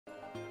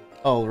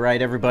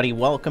Alright everybody,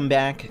 welcome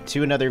back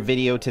to another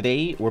video.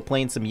 Today we're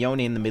playing some Yone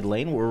in the mid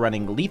lane. We're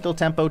running Lethal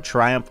Tempo,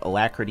 Triumph,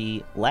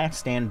 Alacrity, Last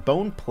Stand,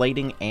 Bone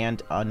Plating,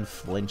 and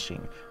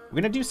Unflinching. We're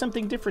gonna do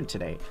something different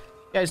today.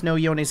 You guys know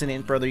Yone is an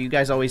int brother. You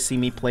guys always see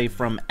me play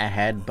from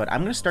ahead, but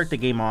I'm gonna start the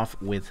game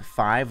off with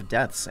 5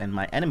 deaths, and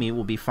my enemy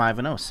will be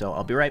 5-0, so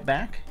I'll be right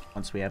back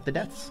once we have the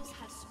deaths.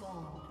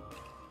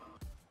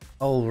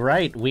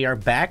 Alright, we are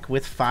back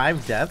with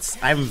 5 deaths.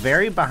 I'm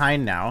very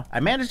behind now. I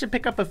managed to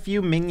pick up a few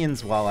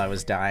minions while I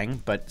was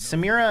dying, but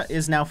Samira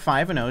is now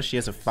 5-0. She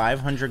has a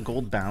 500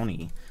 gold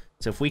bounty.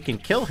 So if we can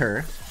kill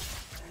her,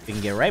 we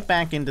can get right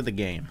back into the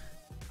game.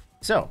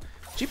 So,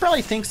 she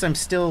probably thinks I'm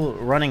still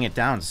running it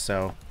down,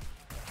 so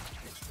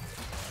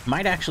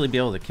might actually be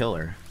able to kill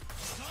her.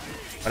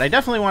 But I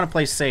definitely want to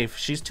play safe.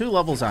 She's 2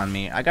 levels on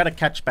me. I gotta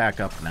catch back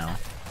up now.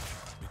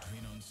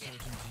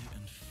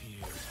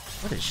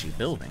 What is she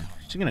building?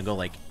 She's gonna go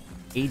like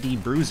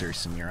AD Bruiser,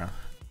 Samira.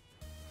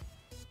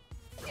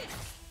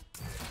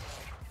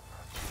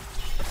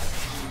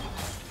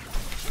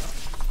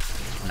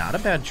 Not a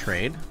bad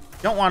trade.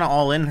 Don't want to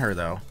all in her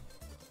though.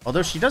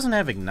 Although she doesn't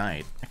have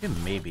Ignite. I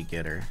can maybe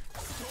get her.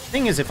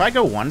 Thing is, if I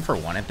go 1 for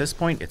 1 at this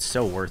point, it's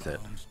so worth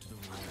it.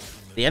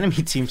 The enemy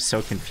team's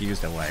so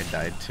confused at why I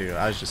died too.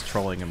 I was just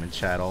trolling him in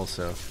chat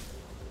also.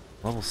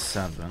 Level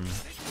 7.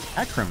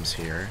 Akram's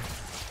here.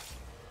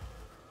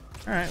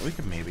 Alright, we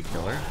could maybe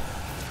kill her.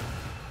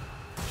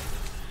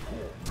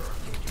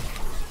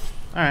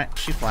 Alright,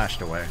 she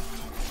flashed away.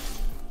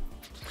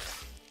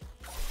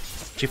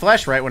 She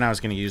flashed right when I was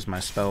going to use my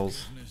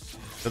spells.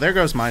 So there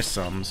goes my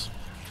sums.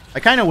 I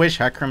kind of wish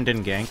Hecarim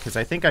didn't gank, because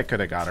I think I could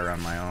have got her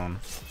on my own.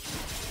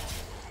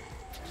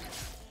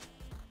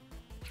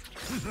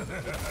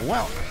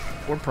 Well,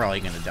 we're probably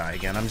going to die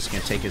again. I'm just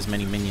going to take as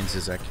many minions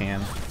as I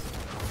can.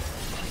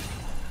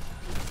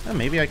 Oh,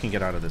 maybe I can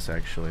get out of this,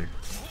 actually.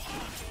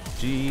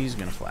 She's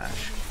going to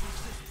flash.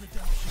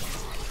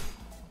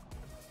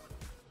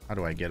 How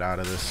do I get out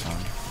of this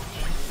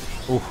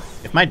one? Ooh,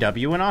 if my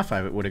W went off,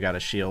 I would have got a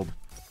shield.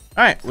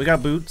 Alright, we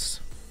got boots.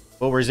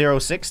 Well, we're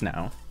 0-6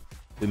 now.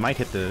 We might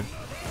hit the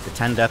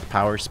 10 death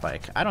power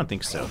spike. I don't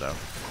think so, though.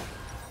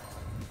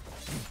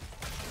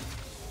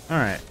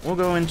 Alright, we'll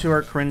go into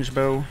our cringe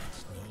bow.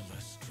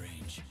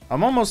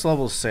 I'm almost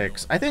level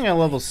 6. I think at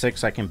level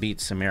 6 I can beat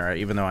Samira,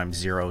 even though I'm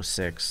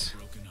 0-6.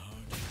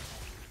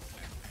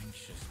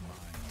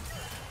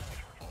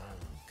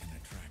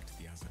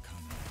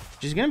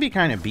 She's gonna be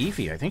kind of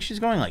beefy. I think she's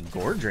going like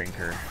Gore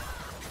Drinker.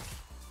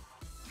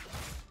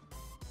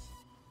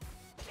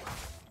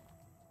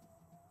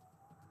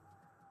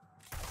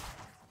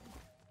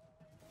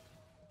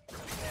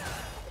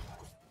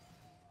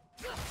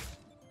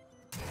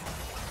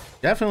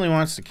 Definitely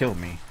wants to kill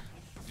me.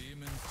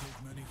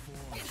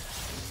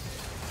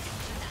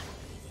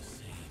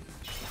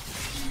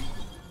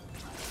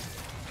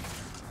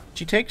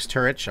 She takes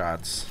turret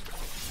shots.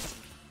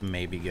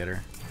 Maybe get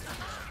her.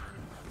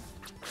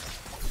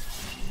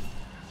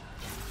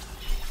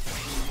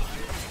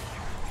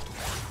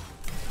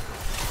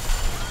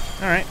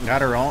 Alright,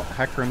 got her ult.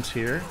 Hecarim's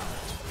here.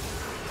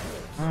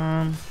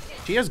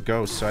 She has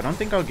ghosts, so I don't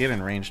think I'll get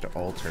in range to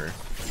ult her.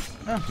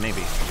 Oh,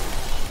 maybe.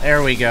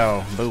 There we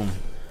go. Boom.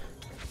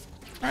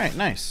 Alright,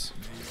 nice.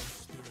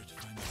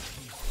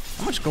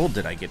 How much gold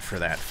did I get for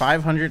that?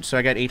 500, so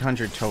I got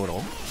 800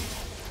 total.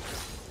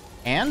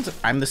 And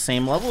I'm the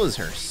same level as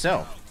her,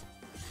 so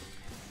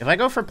if I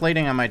go for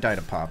plating, I might die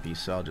to Poppy,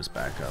 so I'll just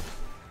back up.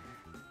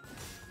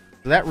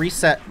 So that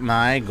reset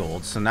my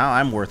gold, so now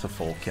I'm worth a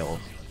full kill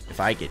if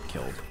I get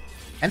killed.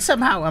 And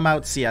somehow I'm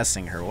out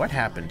CSing her. What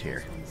happened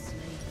here?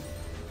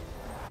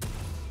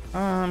 Do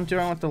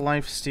I want the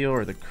lifesteal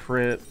or the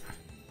crit?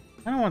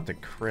 I don't want the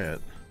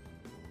crit.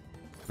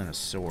 And a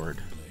sword.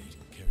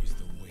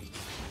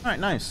 Alright,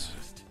 nice.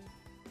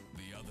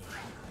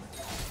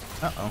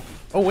 Uh-oh.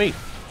 Oh, wait.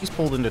 He's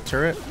pulled into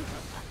turret.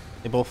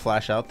 They both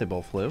flash out. They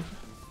both live.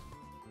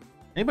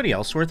 Anybody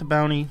else worth a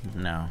bounty?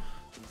 No.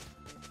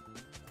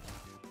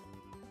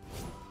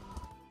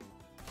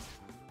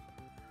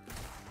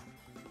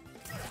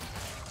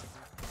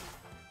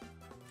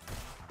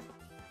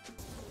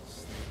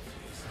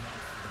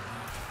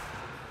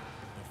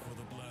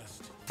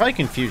 Probably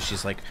confused.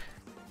 She's like,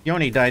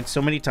 Yone died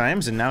so many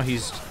times and now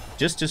he's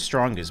just as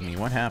strong as me.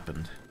 What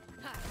happened?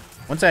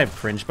 Once I have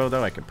cringe bow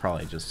though, I could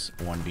probably just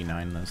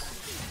 1v9 this.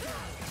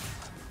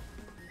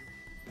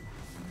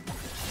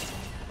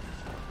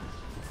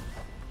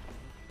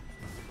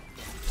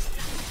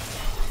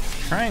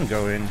 Try and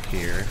go in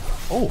here.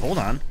 Oh, hold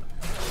on.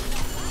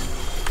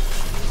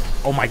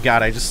 Oh my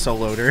god, I just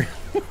soloed her.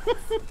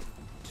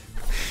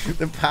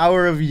 The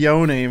power of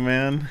Yone,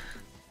 man.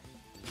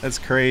 That's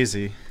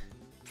crazy.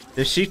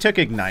 If she took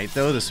Ignite,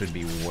 though, this would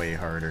be way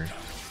harder.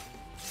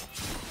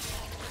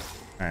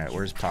 Alright,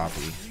 where's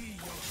Poppy?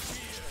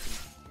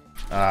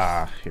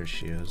 Ah, here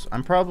she is.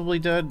 I'm probably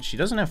dead. She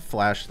doesn't have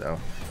Flash, though.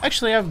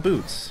 Actually, I have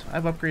boots. I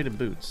have upgraded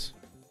boots.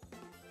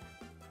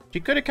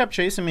 She could have kept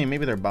chasing me.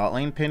 Maybe their bot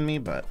lane pinned me,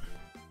 but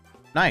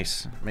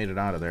nice. Made it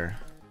out of there.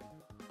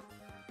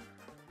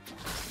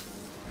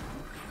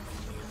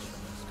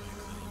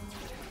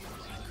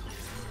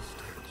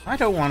 I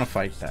don't want to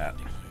fight that.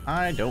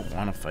 I don't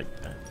want to fight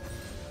that.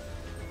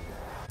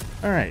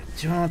 Alright,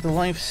 do you want the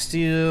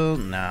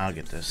lifesteal? Nah, I'll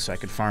get this so I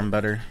could farm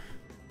better.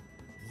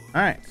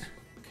 Alright.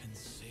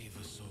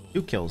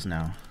 2 kills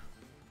now.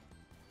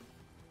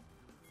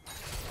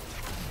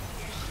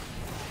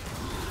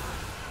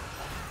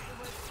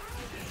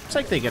 Looks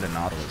like they get a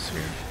Nautilus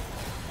here.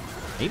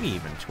 Maybe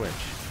even Twitch.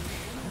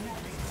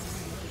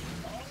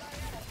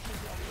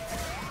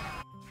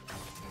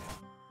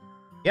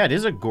 Yeah, it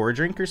is a Gore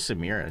Drinker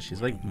Samira. She's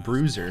like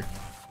Bruiser.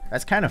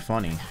 That's kind of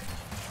funny.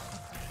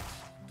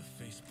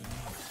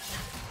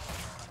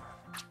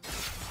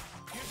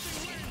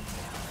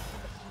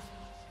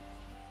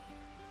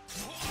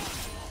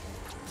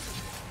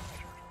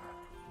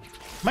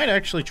 Might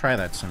actually try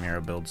that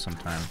Samira build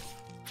sometime.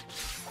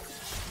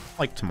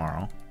 Like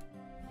tomorrow.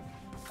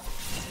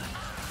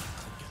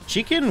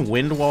 She can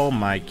wind wall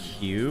my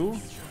Q.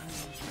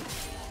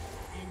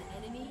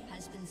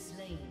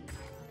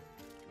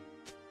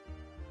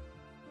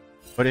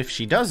 But if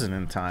she doesn't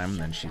in time,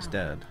 then she's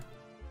dead.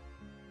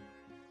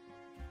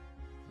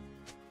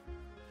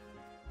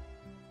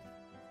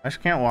 I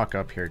just can't walk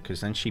up here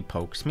because then she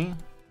pokes me.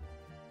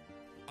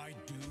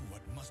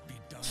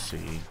 Let's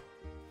see.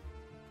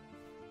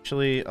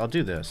 Actually, I'll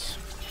do this.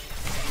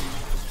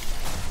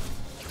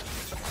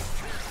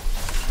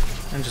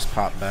 And just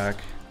pop back.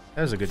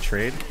 That was a good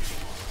trade.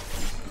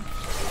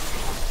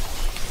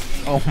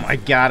 Oh my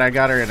god, I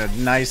got her in a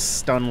nice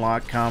stun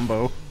lock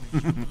combo.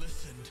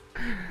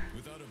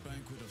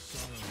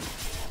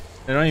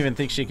 I don't even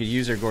think she could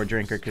use her Gore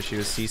Drinker because she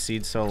was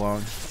CC'd so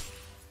long.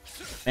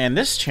 Man,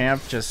 this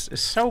champ just is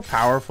so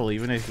powerful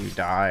even if you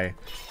die.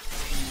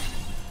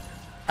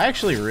 I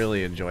actually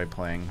really enjoy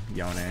playing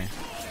Yone.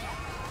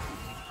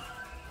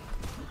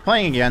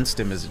 Playing against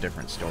him is a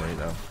different story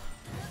though.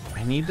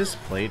 I need this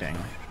plating.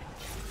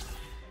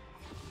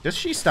 Does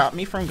she stop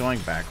me from going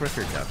back with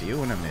her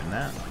W when I'm in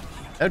that?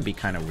 That'd be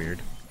kind of weird.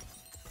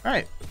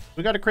 Alright,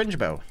 we got a cringe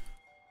bow.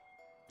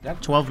 Got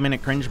a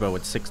 12-minute cringe bow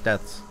with 6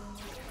 deaths.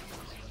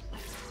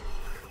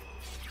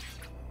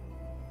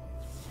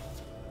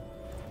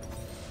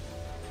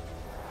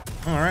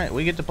 Alright,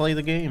 we get to play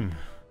the game.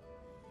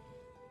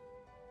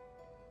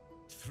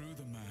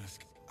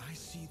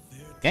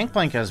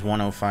 Gangplank has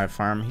 105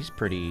 farm. He's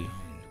pretty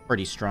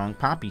strong.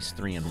 Poppy's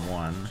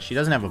 3-1. She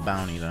doesn't have a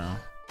bounty though.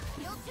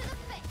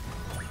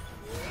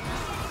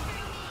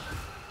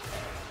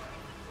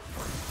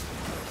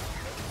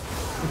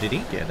 Oh, did he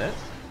get it?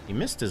 He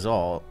missed his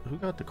ult. Who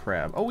got the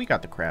crab? Oh, we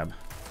got the crab.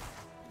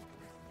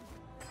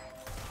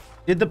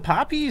 Did the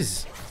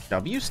Poppy's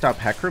W stop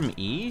Hecarim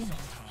E?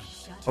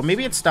 Oh,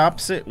 maybe it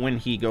stops it when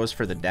he goes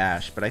for the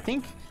dash, but I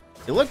think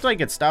it looked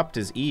like it stopped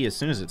his E as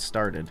soon as it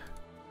started.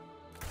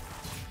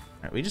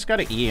 Alright, we just got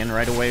to E in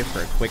right away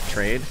for a quick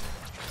trade.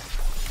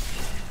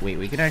 Wait,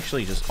 we can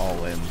actually just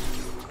all in.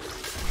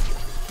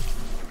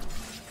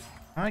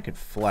 I could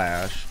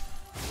flash.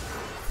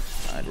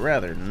 I'd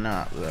rather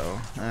not, though.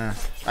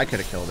 I could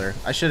have killed her.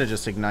 I should have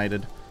just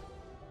ignited.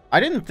 I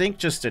didn't think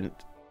just an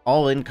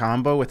all-in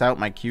combo without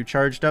my Q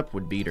charged up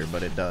would beat her,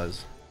 but it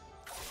does.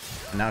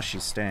 And now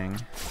she's staying,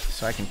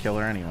 so I can kill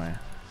her anyway.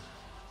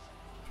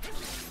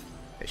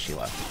 Okay, she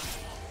left.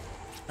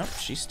 Nope,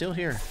 she's still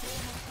here.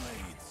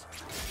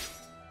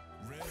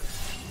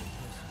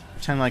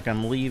 Pretend like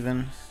I'm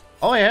leaving.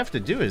 All I have to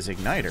do is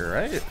ignite her,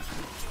 right?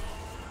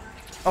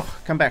 Oh,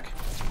 come back.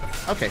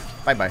 Okay,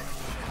 bye-bye.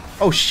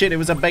 Oh shit, it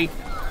was a bait.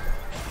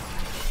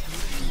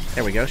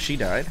 There we go, she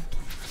died.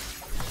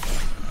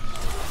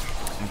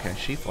 Okay,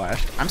 she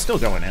flashed. I'm still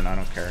going in, I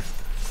don't care.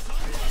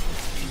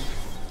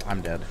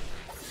 I'm dead.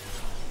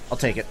 I'll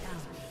take it.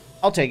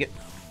 I'll take it.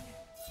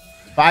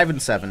 5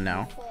 and 7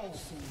 now.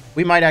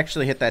 We might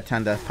actually hit that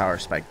 10 death power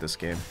spike this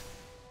game.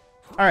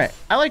 Alright,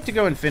 I like to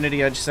go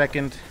Infinity Edge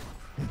second.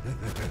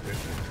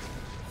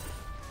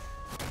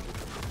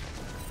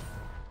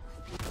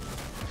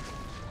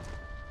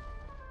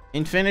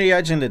 Infinity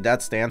Edge into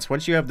Death Stance.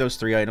 Once you have those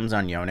 3 items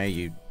on Yone,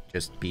 you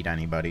just beat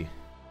anybody.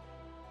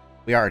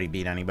 We already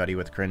beat anybody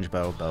with Cringe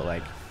Bow, but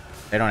like,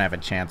 they don't have a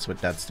chance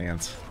with Death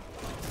Stance.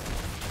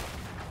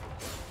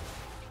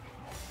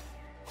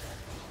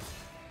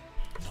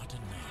 Not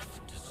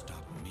enough to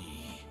stop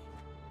me.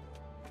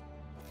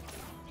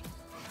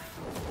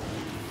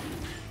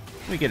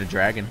 We get a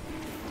dragon.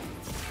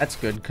 That's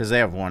good, because they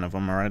have 1 of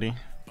them already.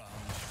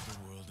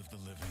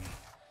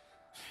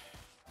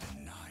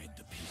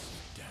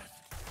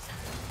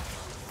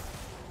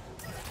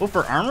 Well,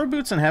 for armor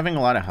boots and having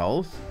a lot of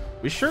health,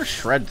 we sure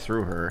shred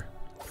through her.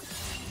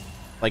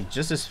 Like,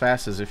 just as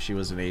fast as if she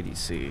was an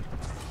ADC.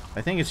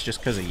 I think it's just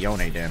because of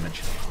Yone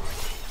damage.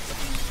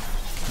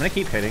 I'm gonna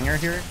keep hitting her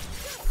here.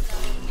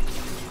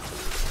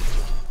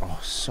 Oh,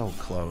 so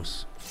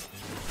close.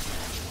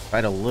 If I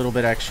had a little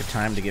bit extra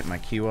time to get my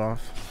Q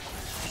off.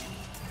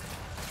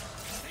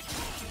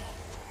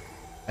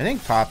 I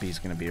think Poppy's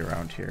gonna be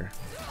around here.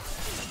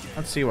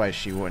 Let's see why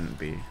she wouldn't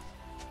be.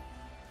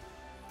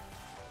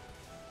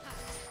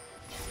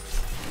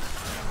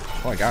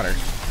 Oh, I got her.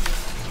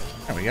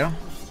 There we go.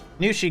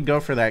 Knew she'd go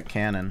for that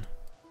cannon.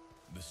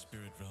 The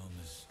spirit realm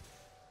is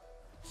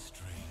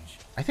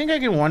I think I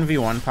can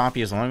 1v1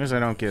 Poppy as long as I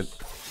don't get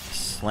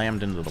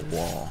slammed into the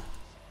wall.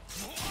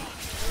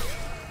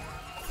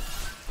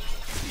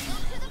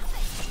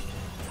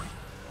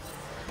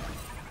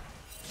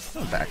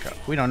 Oh, back up.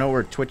 We don't know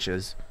where Twitch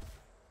is.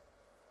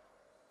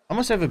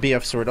 Almost have a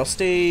BF sword. I'll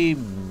stay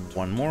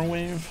one more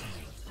wave.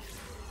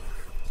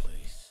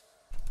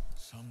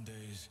 Some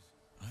days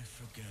I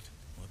forget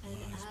what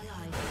lies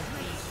behind.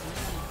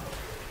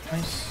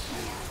 Nice.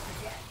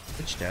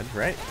 Twitch dead,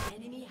 right?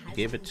 He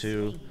gave it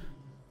to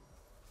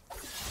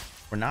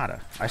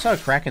Renata. I saw a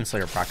Kraken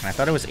Slayer proc, and I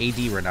thought it was AD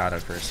Renata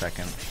for a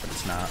second, but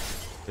it's not.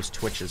 It was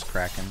Twitch's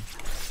Kraken.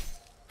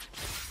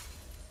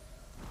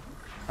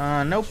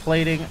 No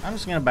plating. I'm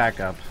just gonna back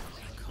up.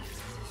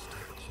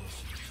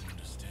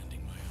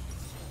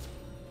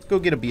 Let's go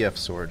get a BF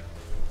sword.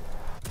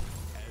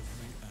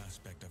 Every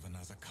aspect of an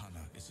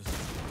Azakana is a from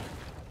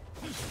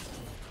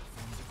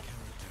the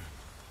character.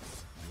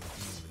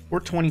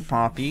 420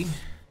 Poppy.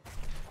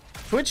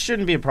 Twitch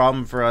shouldn't be a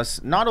problem for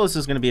us. Nautilus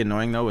is going to be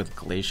annoying, though, with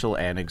Glacial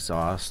and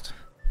Exhaust.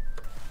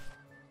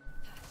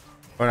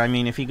 But, I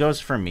mean, if he goes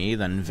for me,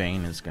 then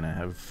Vayne is going to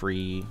have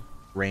free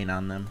reign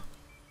on them.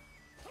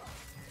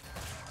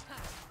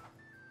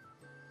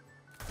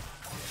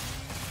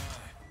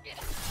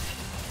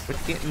 Quit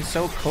getting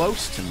so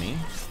close to me.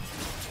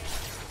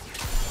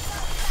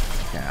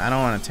 Okay, I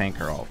don't want to tank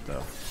her ult,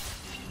 though.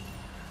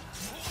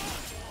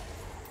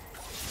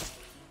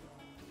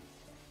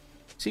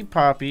 See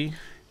Poppy.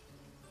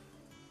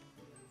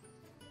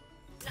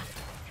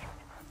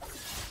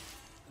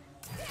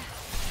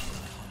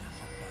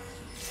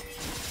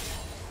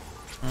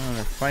 Oh,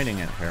 they're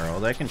fighting at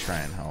Herald. I can try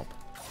and help.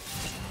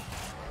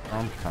 Oh,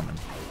 I'm coming.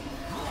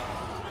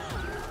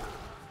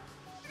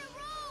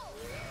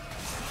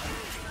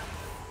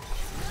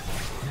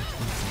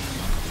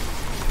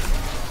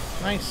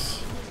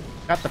 Nice.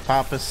 Got the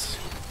Papas.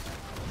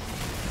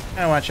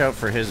 Gotta watch out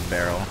for his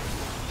barrel.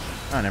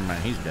 Oh, never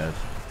mind. He's dead.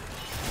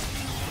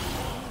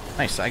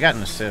 Nice. I got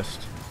an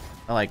assist.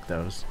 I like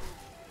those.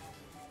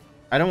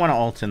 I don't want to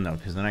ult in, though,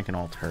 because then I can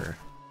ult her.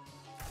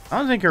 I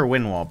don't think her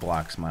wind wall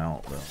blocks my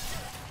ult, though.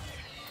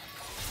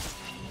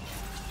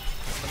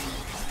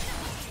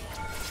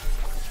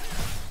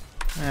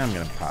 I'm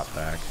gonna pop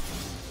back.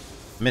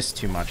 Missed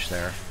too much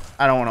there.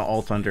 I don't want to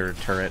ult under a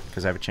turret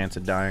because I have a chance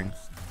of dying.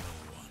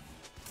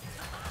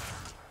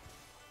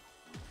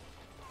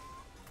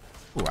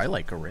 Ooh, I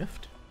like a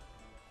rift.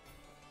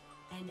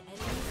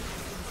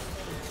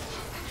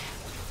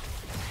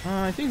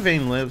 I think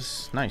Vayne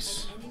lives.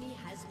 Nice.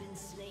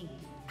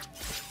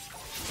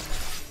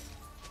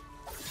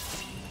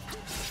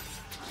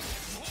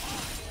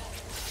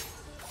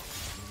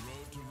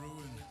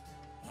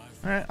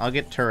 Alright, I'll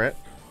get turret.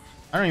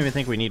 I don't even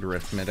think we need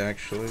rift mid,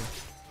 actually.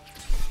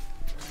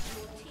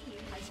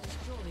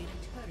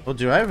 Well,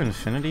 do I have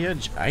Infinity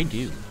Edge? I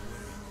do.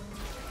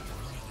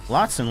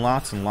 Lots and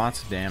lots and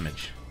lots of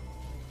damage.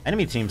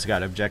 Enemy team's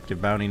got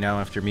objective bounty now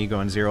after me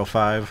going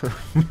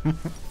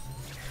 0-5.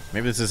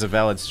 Maybe this is a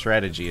valid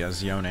strategy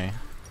as Yone.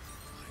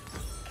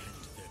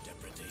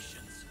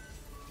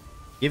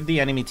 Give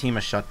the enemy team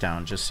a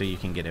shutdown just so you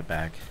can get it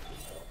back.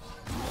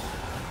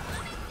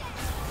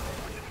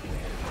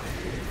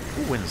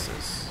 Who wins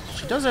this?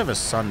 She does have a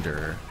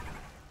Sunder.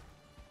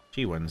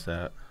 She wins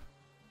that.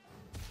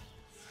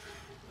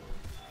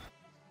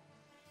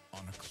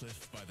 On a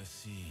cliff by the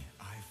sea,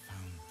 I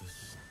found the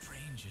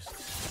strangest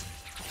sight.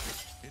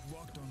 It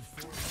walked on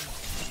 4 legs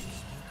in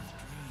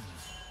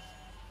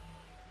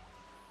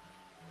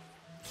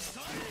the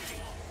smoke of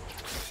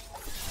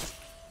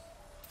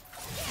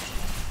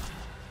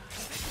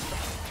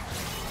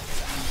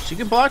dreams. She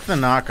can block the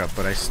knockup,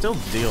 but I still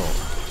deal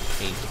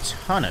a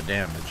ton of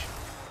damage.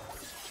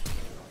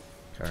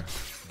 Okay.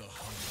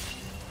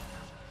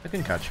 I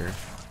can catch her.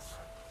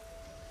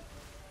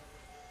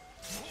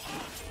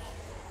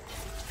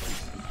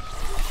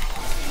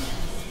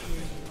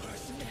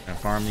 Gonna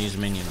farm these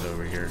minions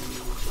over here.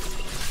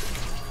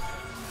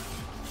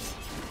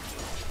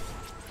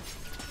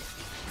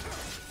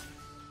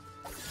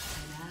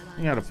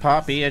 You got a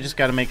Poppy. I just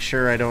gotta make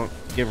sure I don't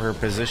give her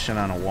position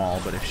on a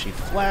wall, but if she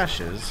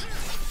flashes,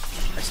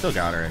 I still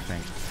got her, I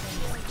think.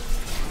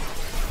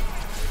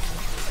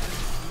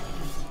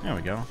 There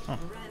we go. Oh.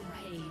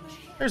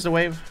 There's the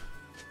wave.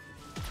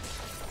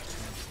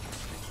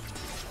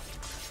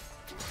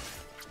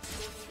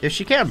 If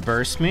she can't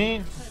burst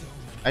me,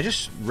 I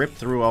just rip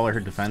through all of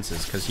her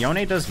defenses, because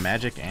Yone does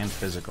magic and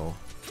physical.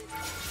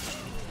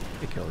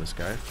 I kill this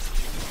guy.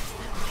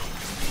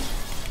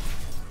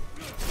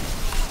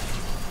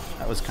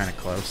 That was kind of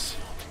close.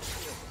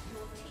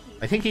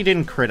 I think he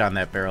didn't crit on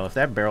that barrel. If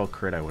that barrel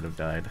crit, I would have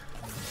died.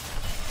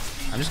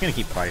 I'm just going to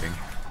keep fighting.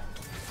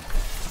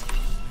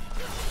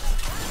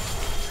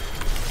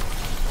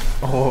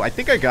 Oh, I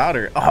think I got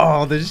her.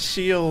 Oh, the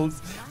shield.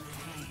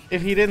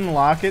 If he didn't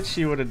lock it,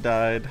 she would have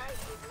died.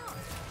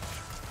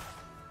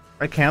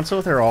 I cancel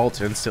with her ult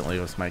instantly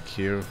with my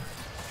Q.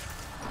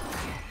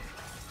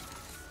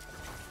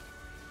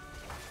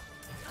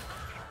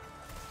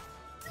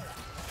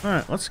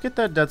 Alright, let's get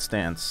that Death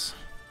Stance.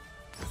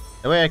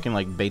 That way I can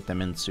like bait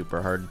them in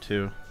super hard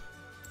too.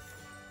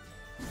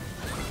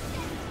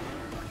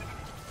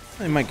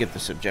 They might get the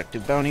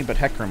subjective bounty, but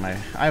Hecarim, I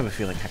have a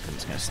feeling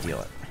Hecarim's gonna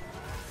steal it.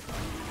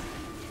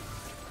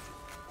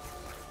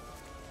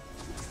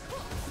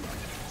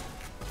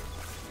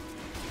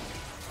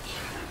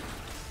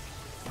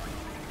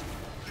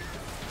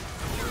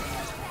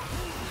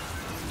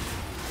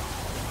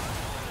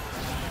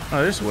 Oh,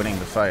 they're just winning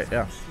the fight,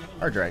 yeah.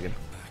 Our dragon.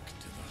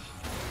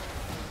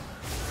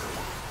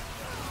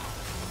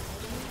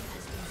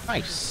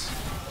 Nice.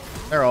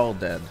 They're all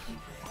dead.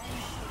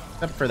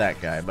 Except for that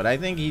guy, but I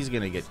think he's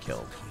gonna get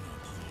killed.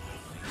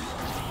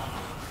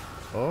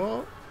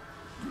 Oh.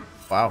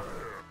 Wow.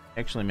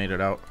 Actually made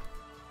it out.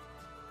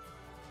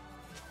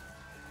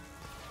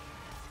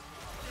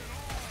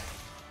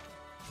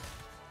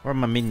 Where are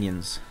my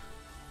minions?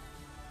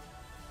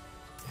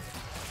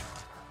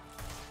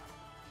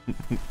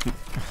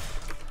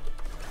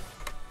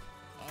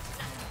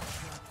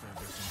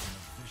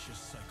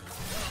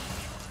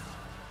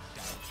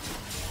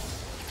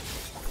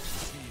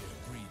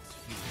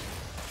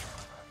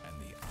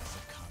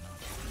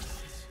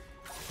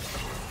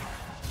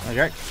 I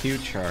got Q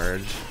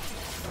charge.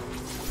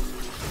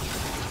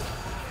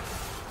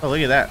 Oh,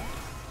 look at that.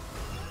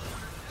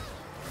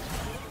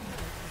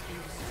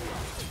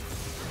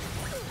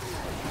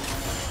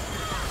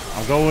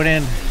 I'm going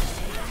in.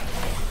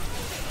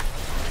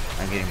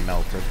 I'm getting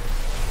melted.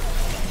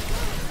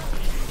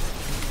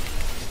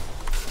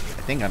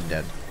 I think I'm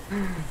dead.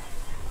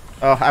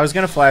 Oh, I was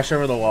gonna flash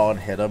over the wall and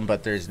hit him,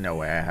 but there's no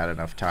way I had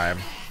enough time.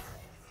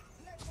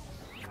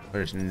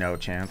 There's no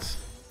chance.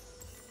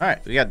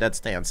 Alright, we got Dead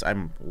Stance.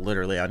 I'm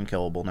literally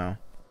unkillable now.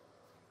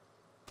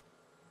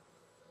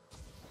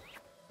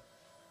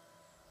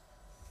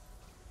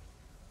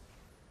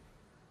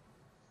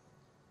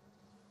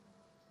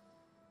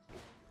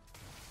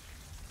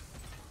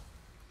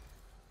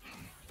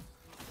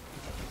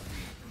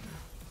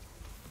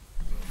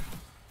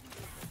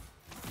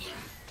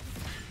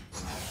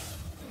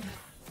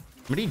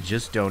 Somebody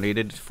just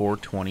donated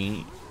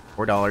 $4.20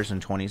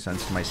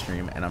 to my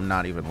stream, and I'm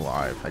not even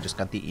live. I just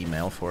got the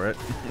email for it.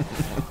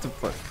 What the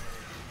fuck?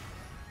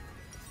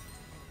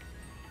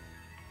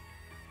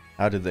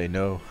 How did they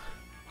know?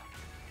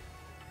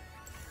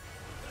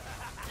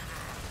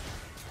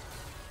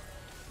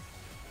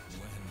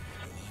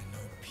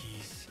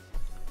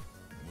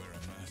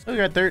 We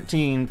got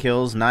 13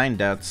 kills, 9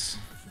 deaths.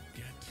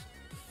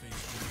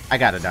 I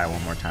gotta die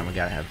one more time. We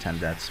gotta have 10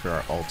 deaths for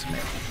our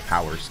ultimate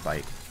power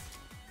spike.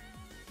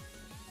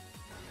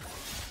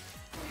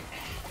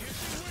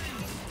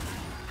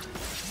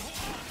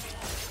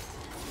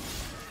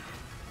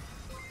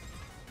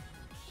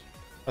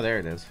 Oh, there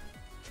it is.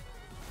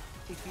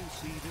 If you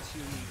see this,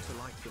 you need to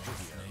like the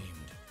video.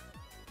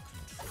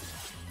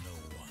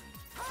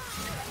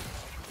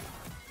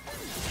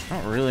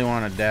 I don't really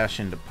want to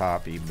dash into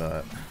Poppy,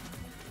 but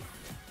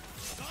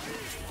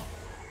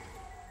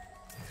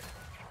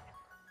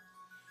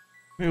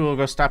maybe we'll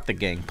go stop the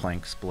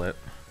Gangplank split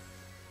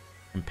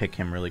and pick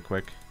him really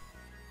quick.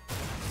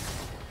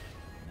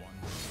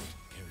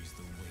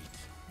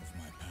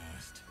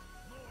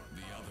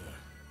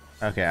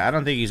 Okay, I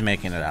don't think he's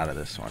making it out of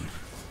this one.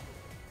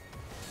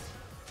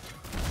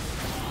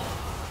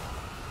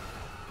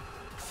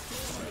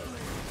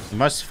 You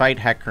must fight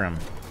Hecarim.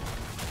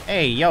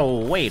 Hey,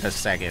 yo, wait a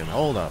second.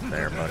 Hold up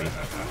there, buddy.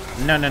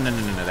 No,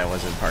 that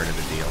wasn't part of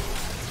the deal.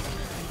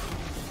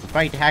 You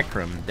fight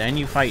Hecarim, then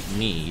you fight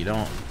me. You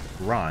don't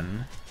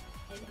run.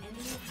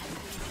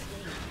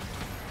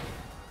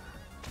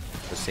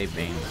 Let's save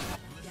Vayne.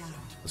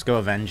 Let's go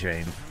avenge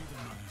Vayne.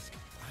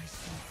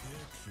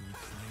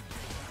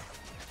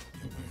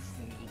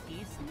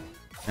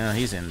 No,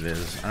 he's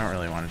invis. I don't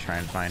really want to try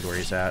and find where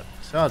he's at,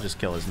 so I'll just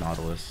kill his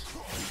Nautilus.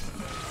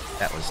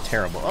 That was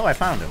terrible. Oh, I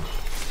found him.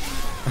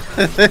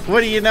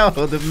 What do you know?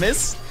 The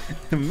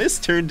miss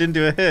turned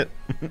into a hit.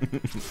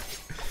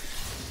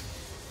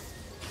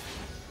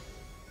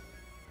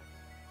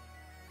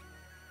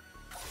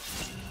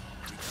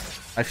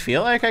 I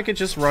feel like I could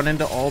just run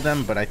into all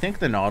them, but I think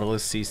the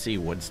Nautilus CC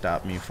would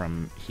stop me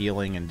from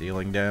healing and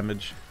dealing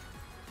damage.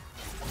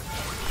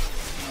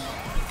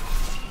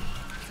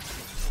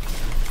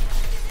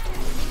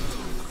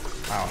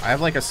 Wow, I have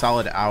like a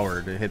solid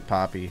hour to hit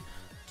Poppy.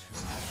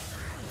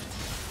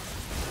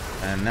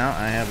 And now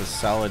I have a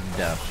solid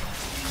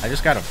death. I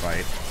just gotta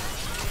fight.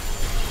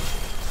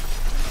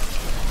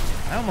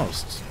 I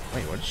almost...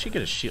 Wait, what did she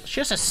get a shield? She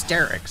has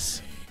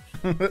hysterics.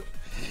 I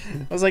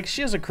was like,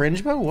 she has a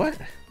cringe bow? What?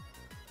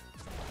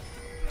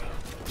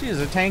 She is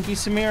a tanky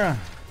Samira.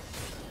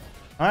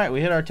 Alright,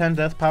 we hit our 10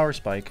 death power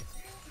spike.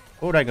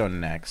 What would I go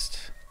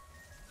next?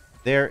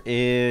 There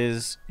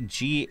is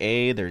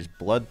GA, there's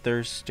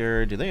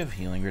Bloodthirster. Do they have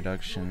healing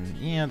reduction?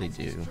 Yeah, they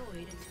do.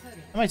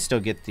 I might still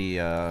get the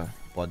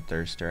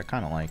Bloodthirster. I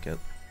kind of like it.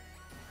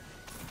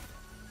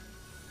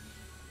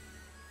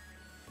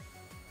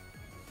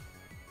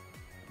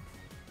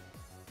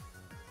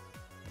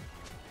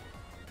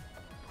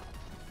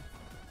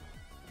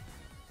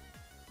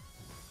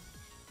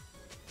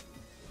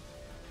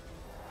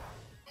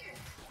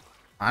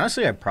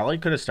 Honestly, I probably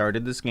could have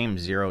started this game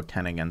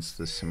 0-10 against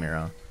this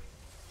Samira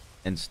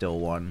and still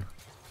won.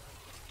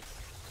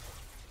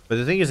 But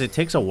the thing is, it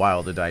takes a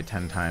while to die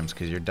 10 times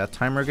because your death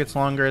timer gets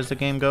longer as the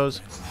game goes.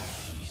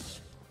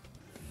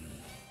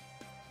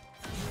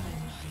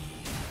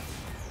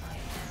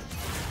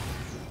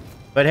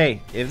 But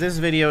hey, if this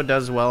video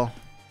does well,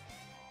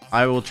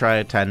 I will try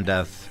a 10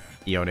 death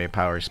Yone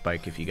power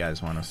spike if you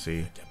guys want to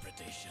see.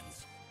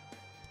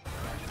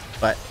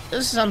 But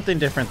this is something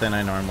different than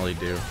I normally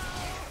do.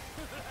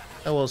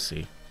 So we'll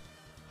see.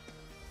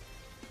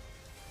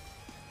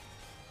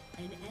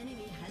 An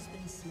enemy has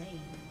been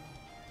slain.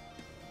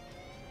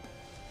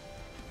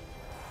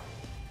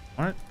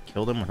 I want to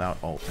kill them without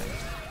ulting.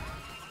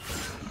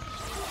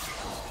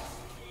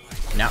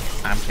 No,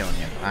 I'm killing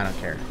you. I don't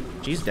care.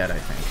 She's dead, I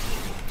think.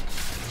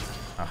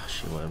 Oh,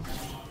 she lived.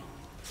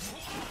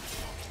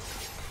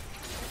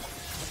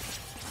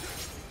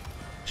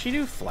 She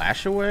do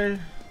flash away?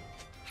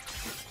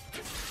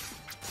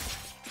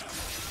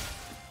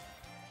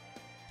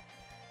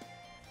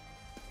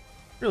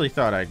 Really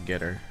thought I'd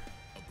get her.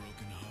 A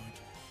broken heart,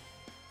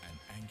 an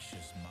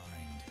anxious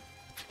mind.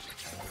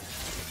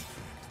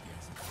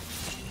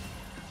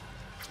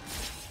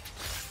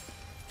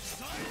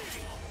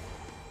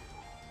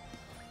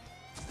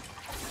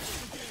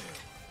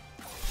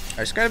 I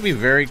just gotta be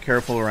very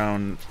careful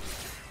around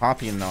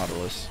Poppy and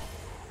Nautilus.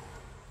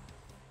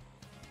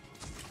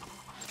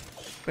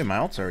 Wait, my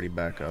ult's already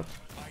back up.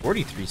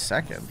 43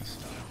 seconds.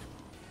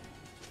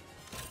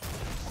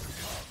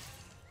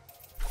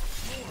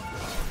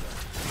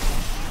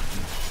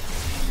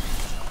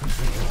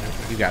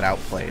 You got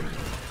outplayed.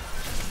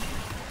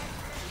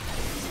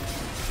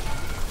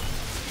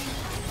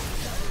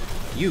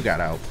 You got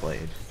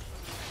outplayed.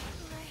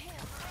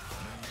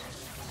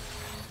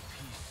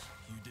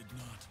 You did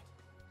not.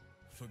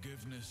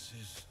 Forgiveness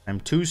is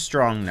I'm too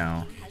strong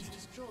now. Has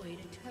destroyed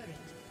a turret.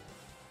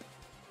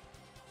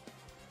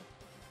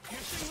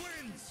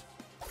 wins.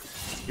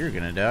 You're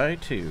gonna die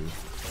too.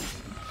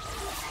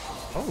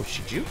 Oh,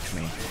 she juked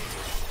me.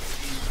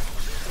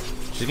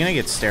 She's gonna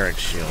get Steric's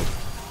shield.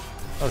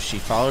 Oh, she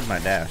followed my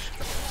dash.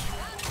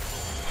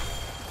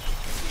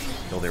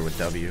 Killed her with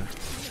W.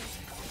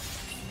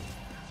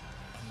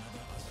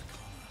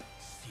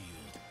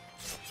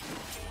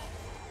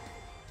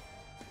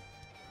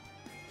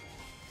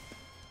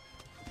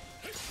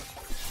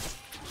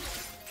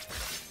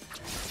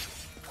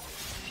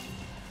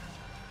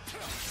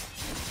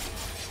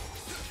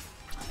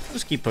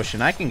 Just keep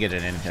pushing. I can get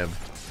an inhib.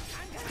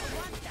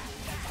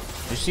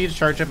 You see to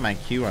charge up my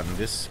Q on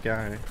this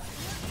guy.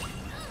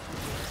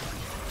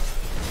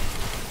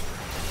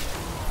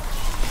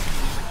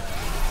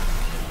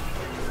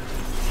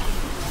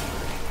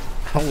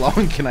 How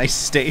long can I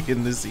stay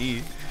in this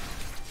E?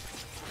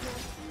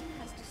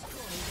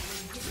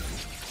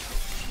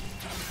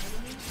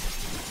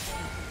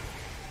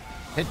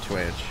 Hit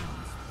Twitch.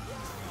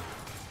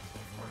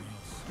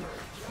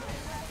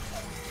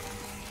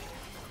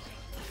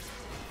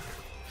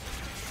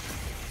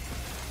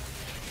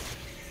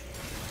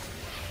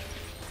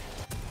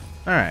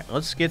 Alright,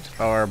 let's get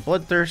our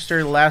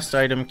Bloodthirster. Last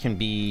item can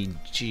be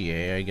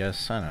GA, I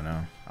guess. I don't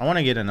know. I want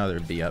to get another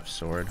B-up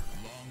sword. Long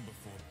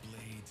before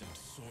blades and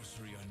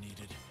sorcery are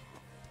needed,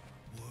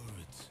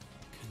 words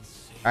can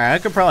save. Alright, I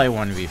could probably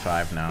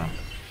 1v5 now.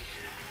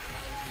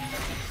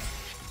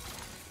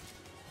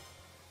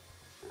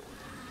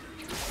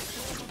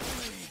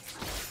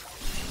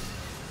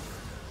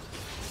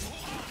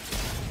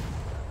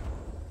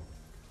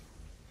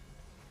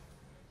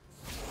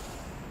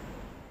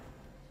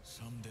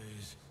 Some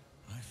days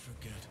I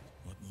forget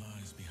what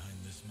lies behind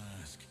this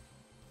mask.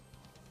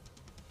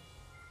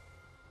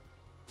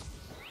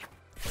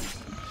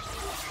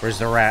 Where's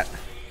the rat?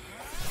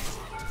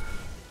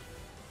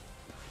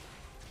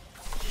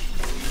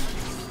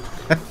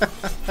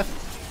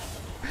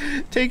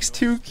 Takes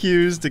 2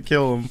 Qs to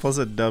kill him, plus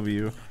a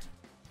W.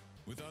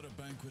 Without a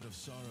banquet of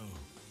sorrow,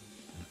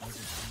 an overcoming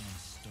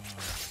star.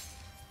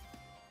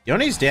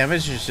 Yone's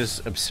damage is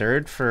just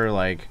absurd for,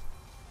 like,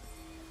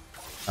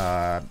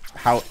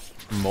 how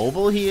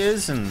mobile he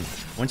is, and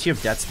once you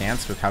have Death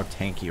Stance with how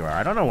tanky you are.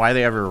 I don't know why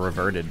they ever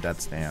reverted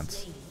Death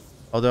Stance.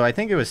 Although I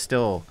think it was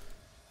still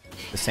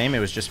the same, it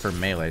was just for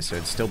melee, so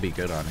it'd still be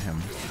good on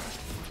him.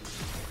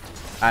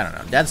 I don't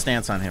know. Death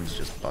Stance on him is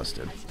just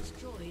busted.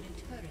 Destroyed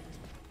a turret.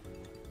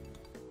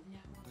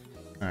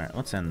 Alright,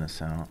 let's end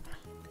this out.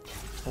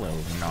 Hello,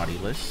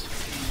 Nautilus.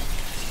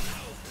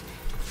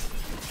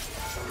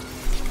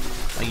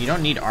 Like, you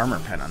don't need armor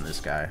pen on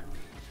this guy.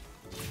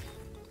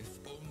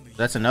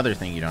 That's another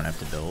thing you don't have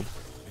to build.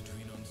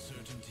 Between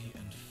uncertainty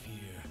and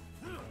fear.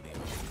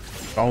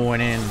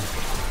 Going in.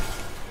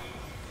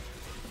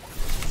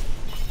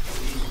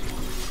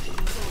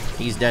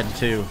 He's dead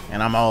too,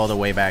 and I'm all the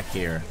way back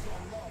here.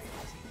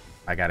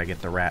 I gotta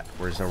get the rat.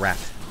 Where's the rat?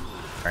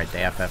 Alright,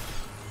 the FF.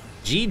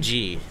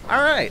 GG.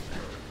 Alright.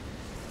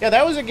 Yeah,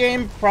 that was a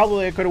game.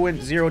 Probably I could have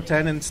went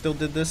 0-10 and still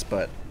did this,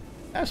 but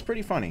that was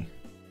pretty funny.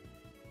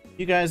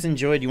 you guys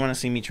enjoyed, you want to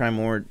see me try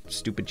more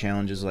stupid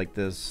challenges like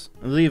this,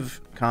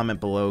 leave a comment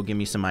below, give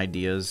me some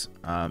ideas.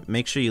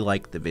 Make sure you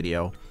like the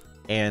video,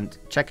 and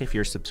check if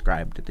you're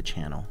subscribed to the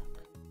channel.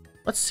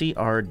 Let's see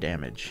our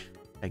damage.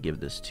 I give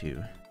this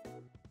to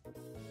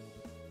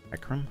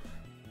Ekram.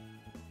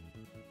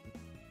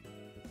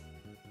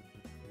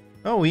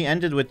 Oh, we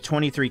ended with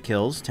 23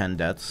 kills, 10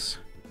 deaths.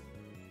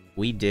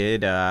 We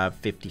did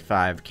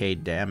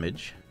 55k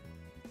damage.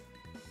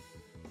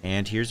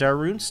 And here's our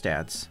rune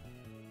stats.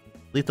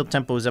 Lethal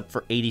tempo is up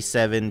for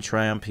 87,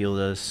 Triumph healed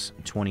us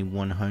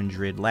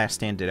 2100, Last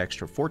Stand did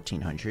extra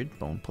 1400,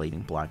 Bone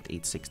Plating blocked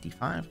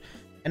 865.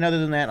 And other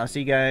than that, I'll see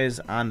you guys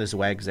on this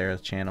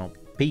Wagzerath channel.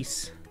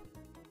 Peace.